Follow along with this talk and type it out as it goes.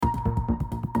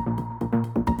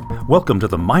Welcome to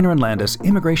the Minor and Landis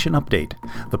Immigration Update,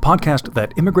 the podcast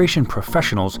that immigration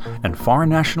professionals and foreign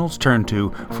nationals turn to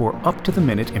for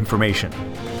up-to-the-minute information.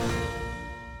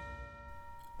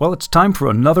 Well, it's time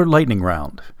for another lightning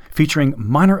round, featuring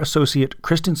minor associate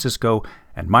Kristen Cisco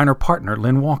and minor partner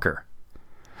Lynn Walker.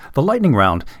 The lightning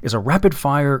round is a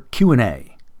rapid-fire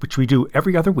Q&A, which we do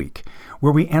every other week,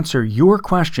 where we answer your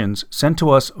questions sent to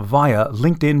us via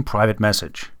LinkedIn private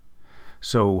message.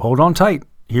 So hold on tight.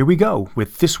 Here we go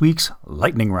with this week's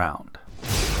lightning round.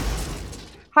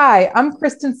 Hi, I'm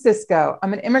Kristen Cisco.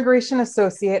 I'm an immigration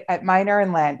associate at Minor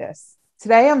and Landis.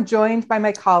 Today, I'm joined by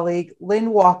my colleague, Lynn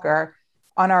Walker,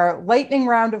 on our lightning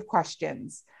round of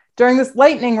questions. During this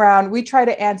lightning round, we try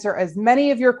to answer as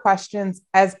many of your questions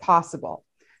as possible.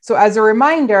 So as a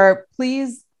reminder,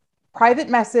 please private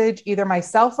message either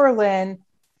myself or Lynn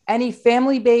any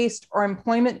family-based or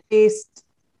employment-based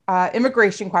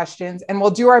immigration questions, and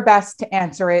we'll do our best to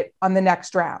answer it on the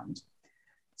next round.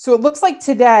 So it looks like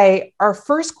today, our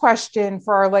first question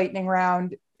for our lightning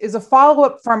round is a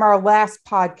follow-up from our last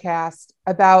podcast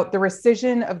about the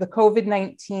rescission of the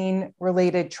COVID-19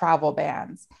 related travel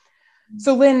bans.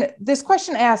 So Lynn, this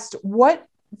question asked, what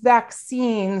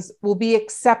vaccines will be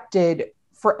accepted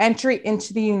for entry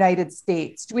into the United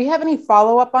States? Do we have any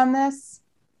follow-up on this?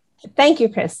 Thank you,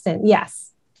 Kristen. Yes.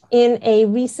 In a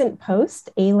recent post,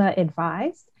 Ayla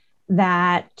advised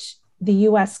that the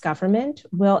U.S. government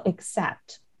will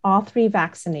accept all three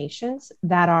vaccinations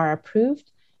that are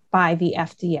approved by the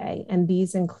FDA, and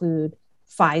these include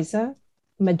Pfizer,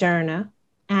 Moderna,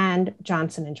 and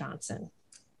Johnson & Johnson.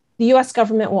 The U.S.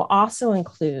 government will also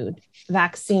include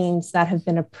vaccines that have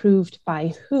been approved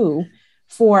by WHO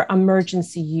for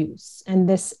emergency use, and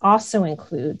this also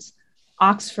includes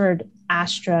Oxford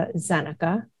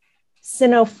AstraZeneca,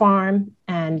 Sinopharm,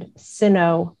 and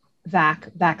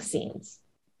Sinovac vaccines.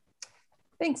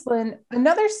 Thanks, Lynn.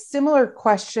 Another similar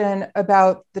question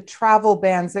about the travel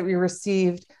bans that we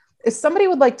received is somebody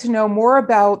would like to know more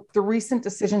about the recent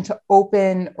decision to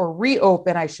open or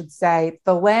reopen, I should say,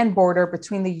 the land border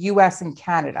between the US and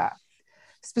Canada.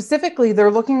 Specifically,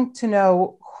 they're looking to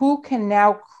know who can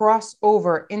now cross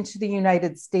over into the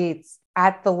United States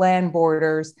at the land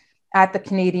borders at the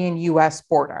Canadian-US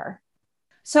border.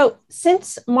 So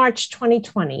since March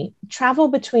 2020, travel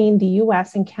between the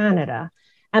US and Canada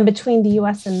and between the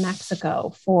US and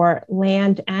Mexico for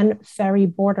land and ferry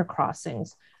border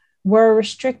crossings were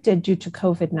restricted due to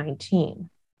COVID-19.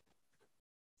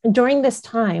 During this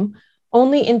time,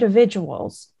 only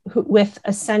individuals with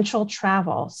essential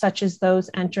travel, such as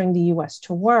those entering the US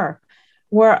to work,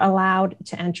 were allowed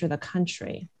to enter the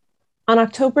country. On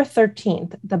October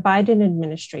 13th, the Biden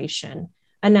administration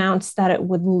announced that it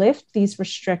would lift these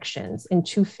restrictions in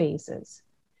two phases.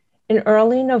 In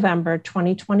early November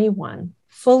 2021,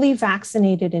 fully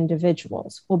vaccinated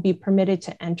individuals will be permitted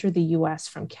to enter the US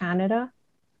from Canada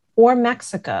or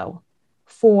Mexico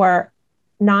for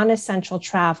non-essential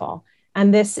travel,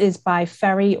 and this is by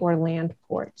ferry or land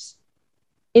ports.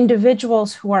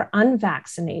 Individuals who are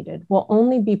unvaccinated will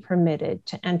only be permitted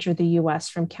to enter the US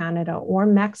from Canada or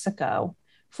Mexico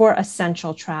for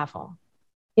essential travel.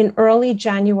 In early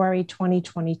January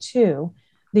 2022,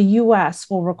 the US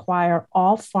will require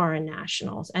all foreign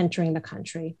nationals entering the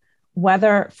country,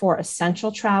 whether for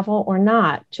essential travel or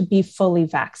not, to be fully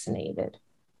vaccinated.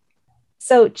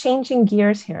 So changing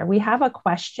gears here, we have a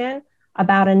question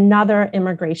about another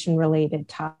immigration-related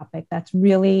topic that's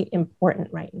really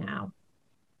important right now.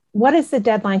 What is the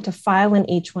deadline to file an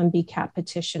H-1B CAP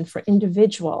petition for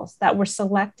individuals that were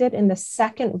selected in the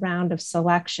second round of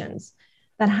selections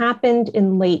that happened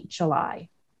in late July?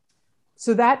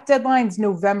 So that deadline's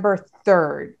November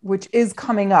 3rd, which is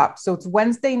coming up. So it's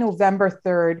Wednesday, November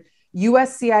 3rd.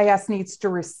 USCIS needs to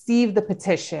receive the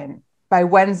petition by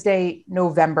Wednesday,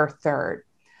 November 3rd.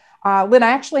 Lynn, I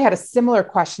actually had a similar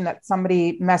question that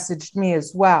somebody messaged me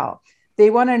as well. They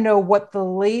want to know what the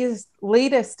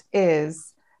latest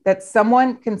is that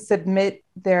someone can submit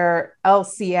their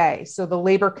LCA, so the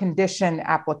labor condition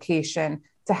application,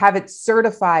 to have it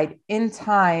certified in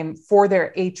time for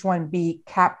their H-1B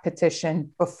CAP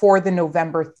petition before the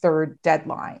November 3rd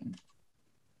deadline.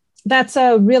 That's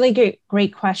a really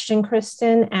great question,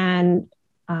 Kristen. And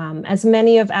as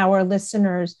many of our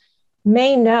listeners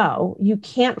may know, you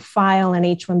can't file an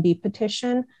H-1B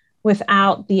petition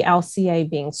without the LCA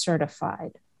being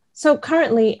certified. So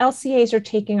currently, LCAs are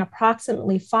taking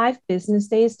approximately 5 business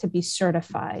days to be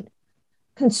certified.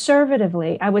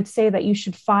 Conservatively, I would say that you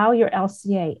should file your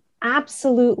LCA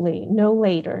absolutely no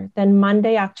later than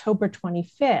Monday, October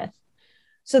 25th,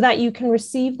 so that you can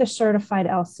receive the certified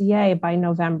LCA by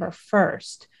November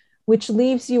 1st, which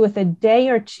leaves you with a day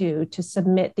or two to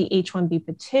submit the H-1B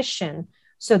petition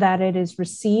so that it is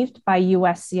received by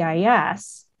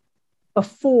USCIS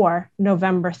before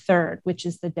November 3rd, which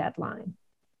is the deadline.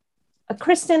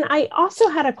 Kristen, I also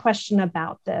had a question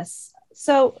about this.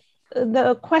 So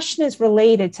the question is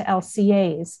related to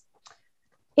LCAs.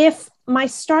 If my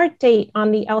start date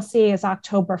on the LCA is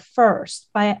October 1st,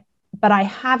 but I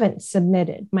haven't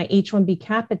submitted my H-1B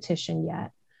CAP petition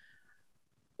yet,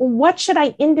 what should I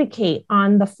indicate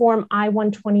on the Form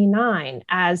I-129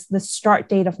 as the start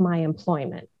date of my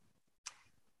employment?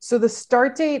 So the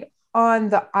start date on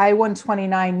the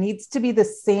I-129 needs to be the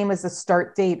same as the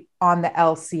start date on the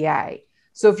LCA.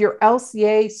 So if your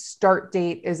LCA start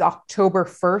date is October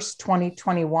 1st,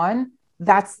 2021,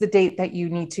 that's the date that you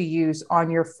need to use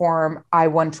on your Form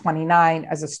I-129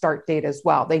 as a start date as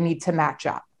well. They need to match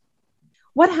up.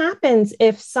 What happens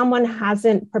if someone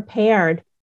hasn't prepared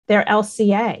their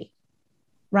LCA,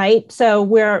 right?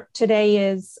 So today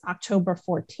is October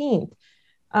 14th.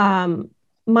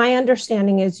 My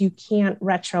understanding is you can't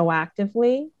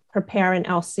retroactively prepare an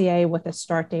LCA with a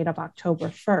start date of October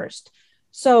 1st.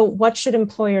 So what should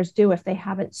employers do if they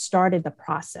haven't started the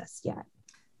process yet?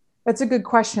 That's a good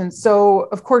question. So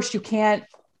of course you can't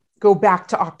go back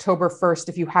to October 1st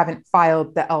if you haven't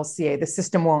filed the LCA. The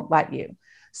system won't let you.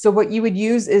 So what you would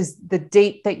use is the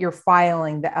date that you're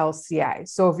filing the LCA.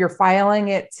 So if you're filing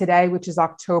it today, which is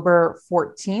October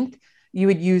 14th, you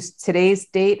would use today's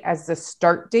date as the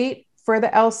start date for the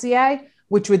LCA,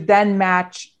 which would then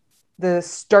match the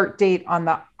start date on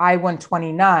the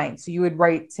I-129. So you would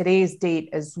write today's date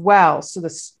as well. So the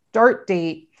start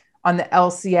date on the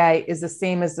LCA is the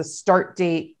same as the start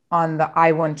date on the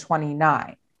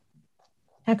I-129.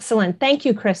 Excellent. Thank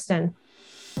you, Kristen.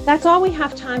 That's all we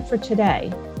have time for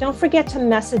today. Don't forget to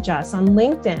message us on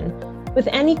LinkedIn with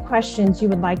any questions you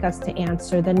would like us to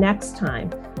answer the next time,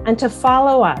 and to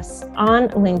follow us on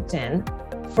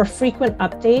LinkedIn for frequent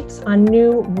updates on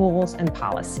new rules and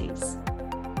policies.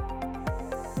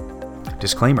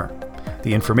 Disclaimer: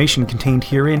 the information contained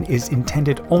herein is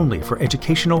intended only for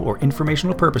educational or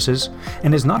informational purposes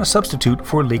and is not a substitute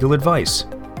for legal advice.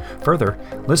 Further,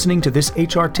 listening to this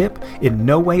HR tip in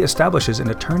no way establishes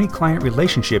an attorney-client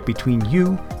relationship between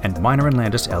you and Miner &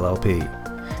 Landis, LLP.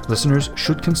 Listeners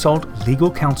should consult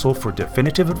legal counsel for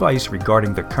definitive advice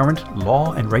regarding the current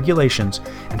law and regulations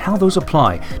and how those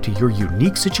apply to your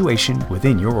unique situation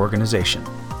within your organization.